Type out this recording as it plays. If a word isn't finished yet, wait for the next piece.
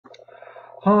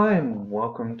Hi and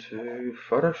welcome to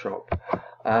Photoshop.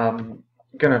 I'm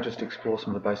going to just explore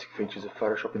some of the basic features of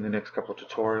Photoshop in the next couple of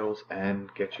tutorials and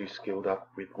get you skilled up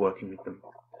with working with them.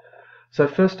 So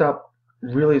first up,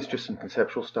 really it's just some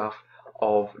conceptual stuff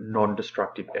of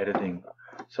non-destructive editing.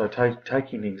 So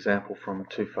taking an example from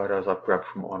two photos I've grabbed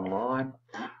from online,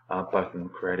 both in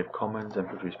Creative Commons and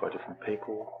produced by different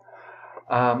people.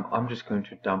 I'm just going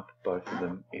to dump both of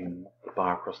them in the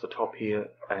bar across the top here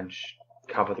and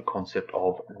cover the concept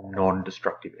of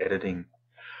non-destructive editing.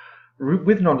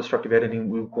 With non-destructive editing,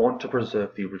 we want to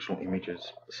preserve the original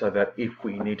images so that if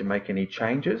we need to make any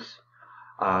changes,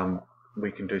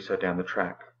 we can do so down the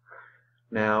track.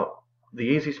 Now, the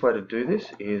easiest way to do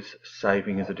this is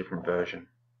saving as a different version.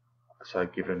 So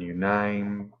give it a new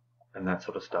name and that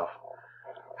sort of stuff.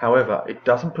 However, it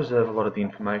doesn't preserve a lot of the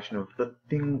information of the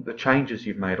changes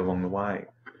you've made along the way.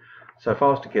 So if I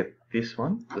was to get this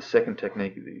one, the second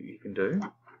technique that you can do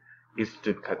is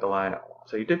to duplicate the layer.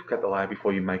 So you duplicate the layer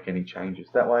before you make any changes.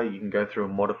 That way you can go through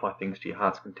and modify things to your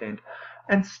heart's content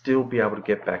and still be able to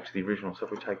get back to the original. So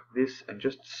if we take this and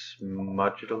just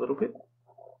smudge it a little bit,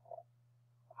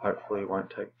 hopefully it won't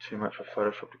take too much for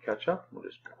Photoshop to catch up. We'll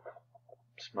just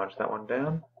smudge that one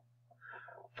down.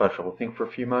 Photoshop will think for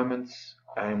a few moments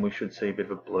and we should see a bit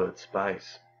of a blurred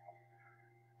space.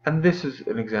 And this is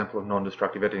an example of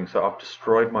non-destructive editing. So I've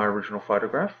destroyed my original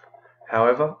photograph.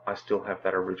 However, I still have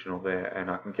that original there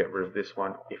and I can get rid of this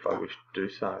one if I wish to do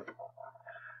so.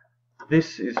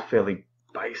 This is fairly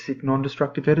basic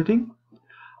non-destructive editing.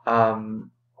 What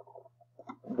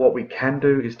we can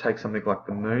do is take something like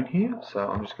the moon here. So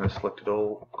I'm just going to select it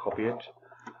all, copy it,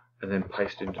 and then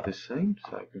paste it into this scene.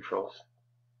 So Control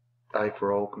A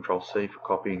for all, Control C for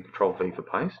copy, and Control V for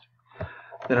paste.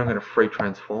 Then I'm going to free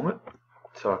transform it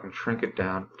so I can shrink it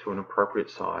down to an appropriate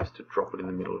size to drop it in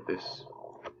the middle of this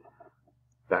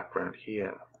background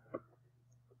here.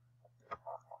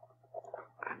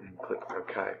 And then click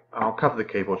OK. I'll cover the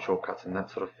keyboard shortcuts and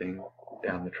that sort of thing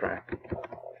down the track.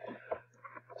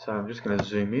 So I'm just going to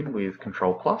zoom in with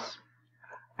Control Plus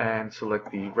and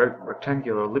select the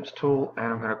rectangular ellipse tool, and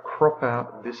I'm going to crop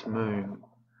out this moon.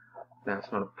 Now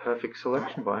it's not a perfect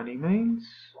selection by any means.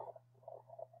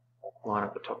 Line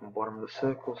up the top and bottom of the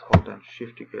circles, hold down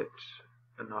Shift to get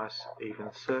a nice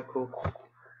even circle.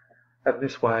 And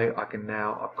this way I've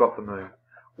got the moon.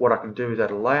 What I can do is add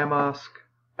a layer mask,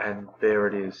 and there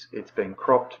it is. It's been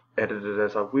cropped, edited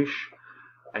as I wish,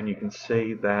 and you can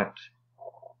see that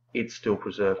it's still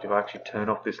preserved. If I actually turn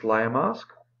off this layer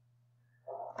mask,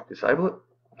 disable it,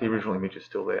 the original image is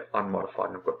still there, unmodified,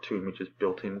 and I've got two images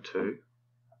built into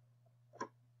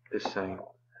this scene.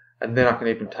 And then I can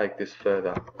even take this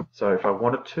further. So if I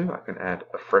wanted to, I can add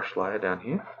a fresh layer down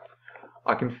here.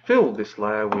 I can fill this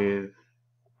layer with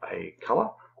a color,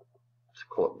 let's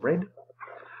call it red,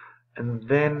 and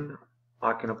then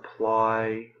I can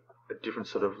apply a different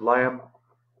sort of layer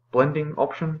blending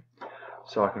option.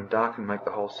 So I can darken, make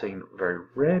the whole scene very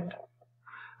red.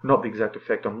 Not the exact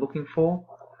effect I'm looking for.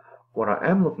 What I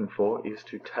am looking for is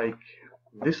to take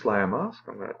this layer mask,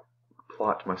 I'm going to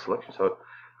apply it to my selection so it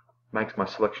makes my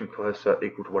selection cursor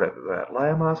equal to whatever that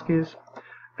layer mask is,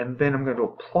 and then I'm going to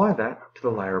apply that to the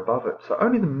layer above it. So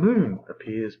only the moon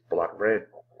appears blood red.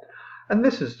 And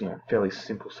this is a fairly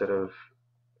simple set of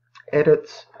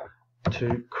edits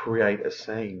to create a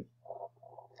scene.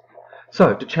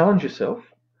 So to challenge yourself,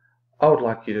 I would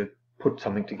like you to put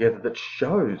something together that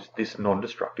shows this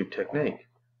non-destructive technique.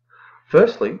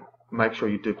 Firstly, make sure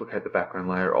you duplicate the background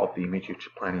layer of the image you're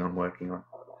planning on working on.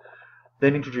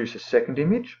 Then introduce a second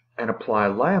image and apply a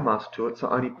layer mask to it so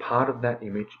only part of that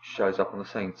image shows up on the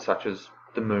scene, such as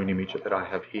the moon image that I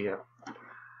have here.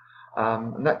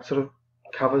 And that sort of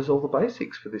covers all the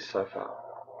basics for this so far.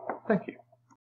 Thank you.